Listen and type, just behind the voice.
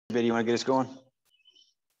Biddy, you want to get us going?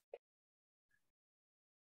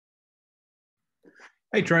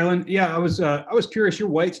 Hey, Treylon. Yeah, I was curious. Your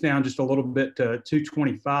weight's down just a little bit to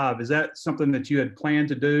 225. Is that something that you had planned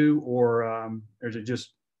to do, or is it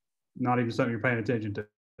just not even something you're paying attention to?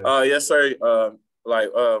 Yes, sir.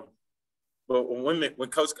 But when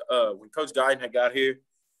Coach Guyton had got here,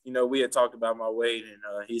 we had talked about my weight,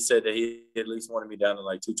 and he said that he at least wanted me down to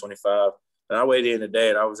like 225. And I weighed in today,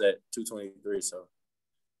 and I was at 223. So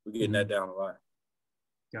we're getting that down a lot.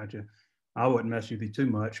 Gotcha. I wouldn't mess with you too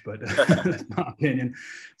much, but that's my opinion.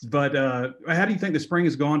 But how do you think the spring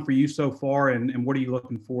has gone for you so far, and what are you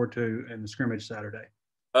looking forward to in the scrimmage Saturday?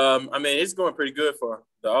 I mean, it's going pretty good for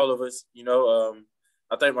all of us.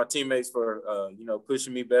 I thank my teammates for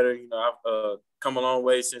pushing me better. I've come a long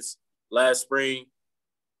way since last spring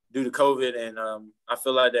due to COVID, and I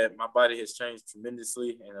feel like that my body has changed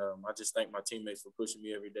tremendously, and I just thank my teammates for pushing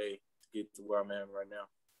me every day to get to where I'm at right now.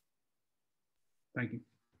 Thank you.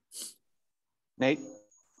 Nate?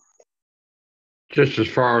 Just as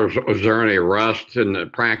far as, was there any rust in the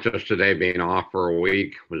practice today being off for a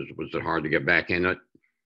week? Was it hard to get back in it?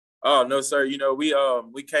 Oh, no, sir.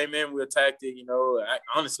 We came in, we attacked it.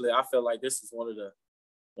 Honestly, I felt like this is one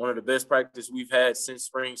of the best practice we've had since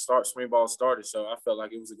spring ball started. So I felt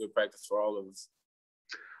like it was a good practice for all of us.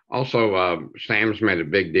 Also, Sam's made a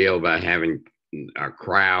big deal about having a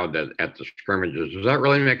crowd at the scrimmages. Does that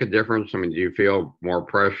really make a difference? I mean, do you feel more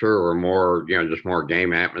pressure or more, just more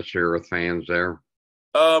game atmosphere with fans there?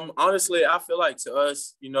 Honestly, I feel like to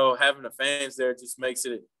us, having the fans there just makes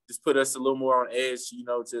it, just put us a little more on edge,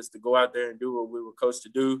 just to go out there and do what we were coached to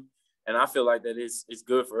do. And I feel like that it's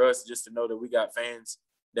good for us just to know that we got fans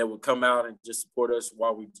that will come out and just support us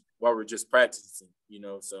while we're just practicing,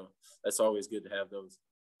 so that's always good to have those.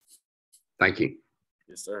 Thank you.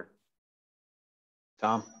 Yes, sir.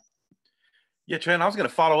 Tom? Yeah, Trent, I was going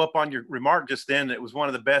to follow up on your remark just then. It was one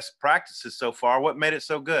of the best practices so far. What made it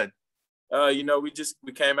so good?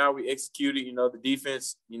 We came out, we executed, the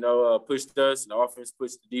defense, pushed us, and the offense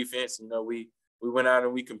pushed the defense. We went out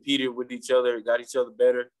and we competed with each other, got each other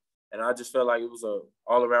better. And I just felt like it was a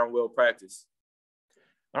all-around well practice.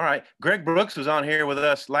 All right. Greg Brooks was on here with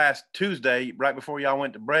us last Tuesday, right before y'all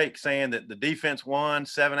went to break, saying that the defense won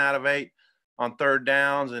 7 out of 8 on third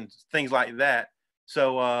downs and things like that.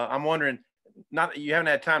 So I'm wondering, not that you haven't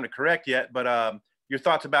had time to correct yet, but your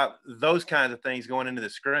thoughts about those kinds of things going into the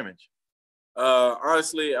scrimmage.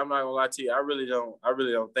 Honestly, I'm not gonna lie to you. I really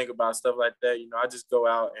don't think about stuff like that. I just go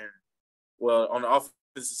out and, on the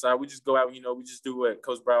offensive side, we just go out. We just do what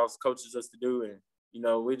Coach Browse coaches us to do,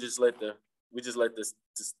 and we just let the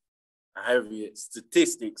heavy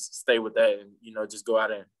statistics stay with that, and just go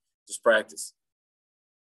out and just practice.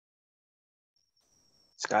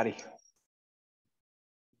 Scotty?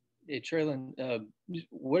 Hey, Treylon,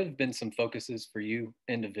 what have been some focuses for you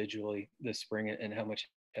individually this spring, and how much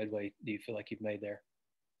headway do you feel like you've made there?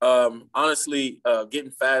 Honestly,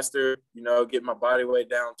 getting faster, getting my body weight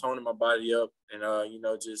down, toning my body up, and,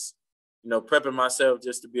 just, prepping myself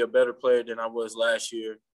just to be a better player than I was last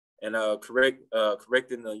year, and correcting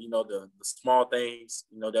the small things,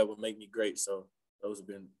 that would make me great. So those have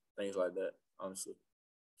been things like that, honestly.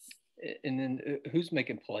 And then who's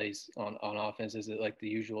making plays on offense? Is it like the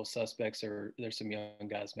usual suspects, or there's some young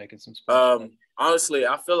guys making some plays? Honestly,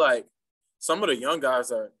 I feel like some of the young guys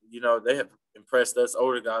are, they have impressed us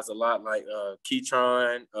older guys a lot, like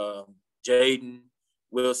Keytron, Jaden,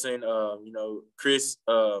 Wilson, Chris.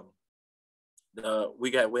 We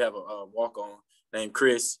have a walk-on named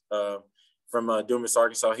Chris from Dumas,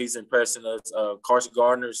 Arkansas. He's impressing us. Carson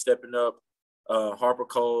Gardner stepping up. Harper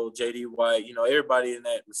Cole, J.D. White, everybody in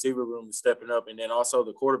that receiver room is stepping up, and then also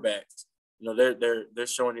the quarterbacks. They're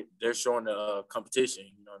showing it. They're showing the competition.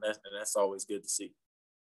 That's always good to see.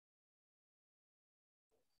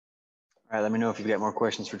 All right, let me know if you've got more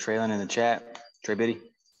questions for Treylon in the chat. Trey Biddy.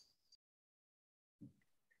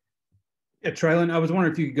 Yeah, Treylon, I was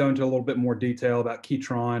wondering if you could go into a little bit more detail about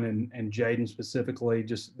Keytron and Jaden specifically,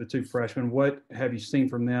 just the two freshmen. What have you seen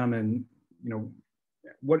from them, and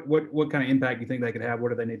what kind of impact do you think they could have? What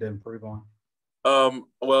do they need to improve on?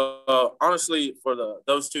 Honestly, for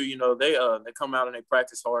those two, they come out and they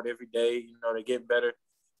practice hard every day. They get better,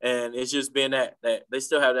 and it's just been that they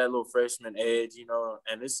still have that little freshman edge,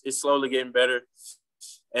 and it's slowly getting better.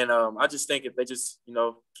 And I just think if they just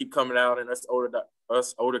keep coming out, and us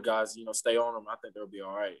older guys, stay on them, I think they'll be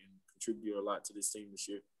all right and contribute a lot to this team this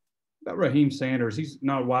year. About Raheem Sanders, he's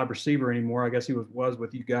not a wide receiver anymore. I guess he was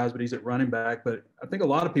with you guys, but he's at running back. But I think a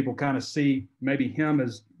lot of people kind of see maybe him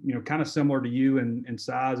as kind of similar to you in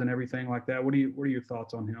size and everything like that. What are your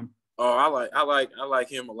thoughts on him? Oh, I like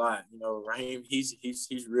him a lot. You know, Raheem, he's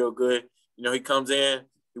real good. You know, he comes in,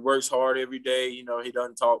 he works hard every day. You know, he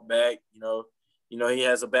doesn't talk back. You know, he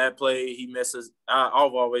has a bad play, he messes. I've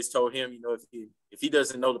always told him, you know, if he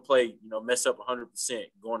doesn't know the play, you know, mess up 100%,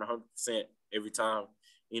 going 100% every time.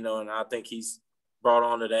 You know, and I think he's brought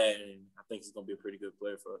on to that, and I think he's gonna be a pretty good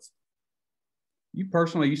player for us. You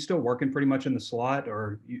personally, you still working pretty much in the slot,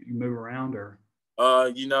 or you move around, or?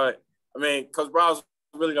 You know, I mean, Coach Browse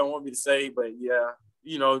really don't want me to say, but yeah,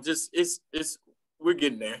 you know, just it's we're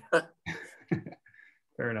getting there.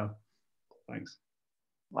 Fair enough. Thanks.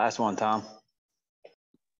 Last one, Tom.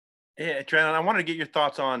 Yeah, Treylon, I wanted to get your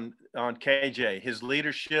thoughts on KJ, his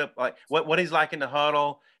leadership, like what he's like in the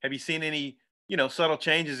huddle. Have you seen any, you know, subtle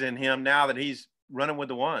changes in him now that he's running with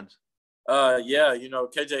the ones? Yeah, you know,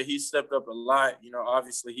 KJ, he's stepped up a lot. You know,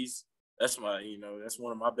 obviously that's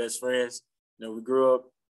one of my best friends. You know, we grew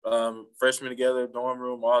up freshmen together, dorm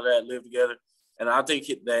room, all that, lived together. And I think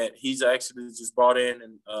that he's actually just bought in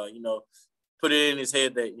and, you know, put it in his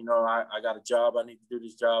head that, you know, I got a job. I need to do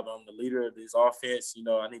this job. I'm the leader of this offense. You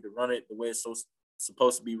know, I need to run it the way it's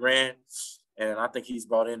supposed to be ran. And I think he's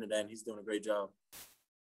bought into that, and he's doing a great job.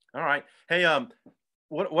 All right. Hey,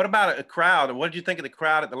 what about a crowd? What did you think of the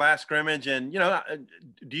crowd at the last scrimmage? And, you know,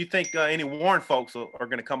 do you think any Warren folks are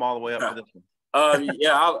going to come all the way up for this one?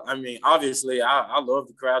 Yeah, I mean, obviously, I love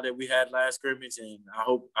the crowd that we had last scrimmage, and I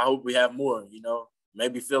hope we have more. You know,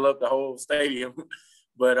 maybe fill up the whole stadium,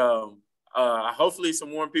 but hopefully some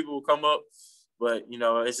more people will come up. But you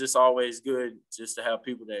know, it's just always good just to have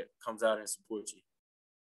people that comes out and support you.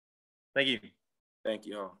 Thank you. Thank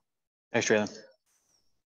you all. Thanks, Treylon.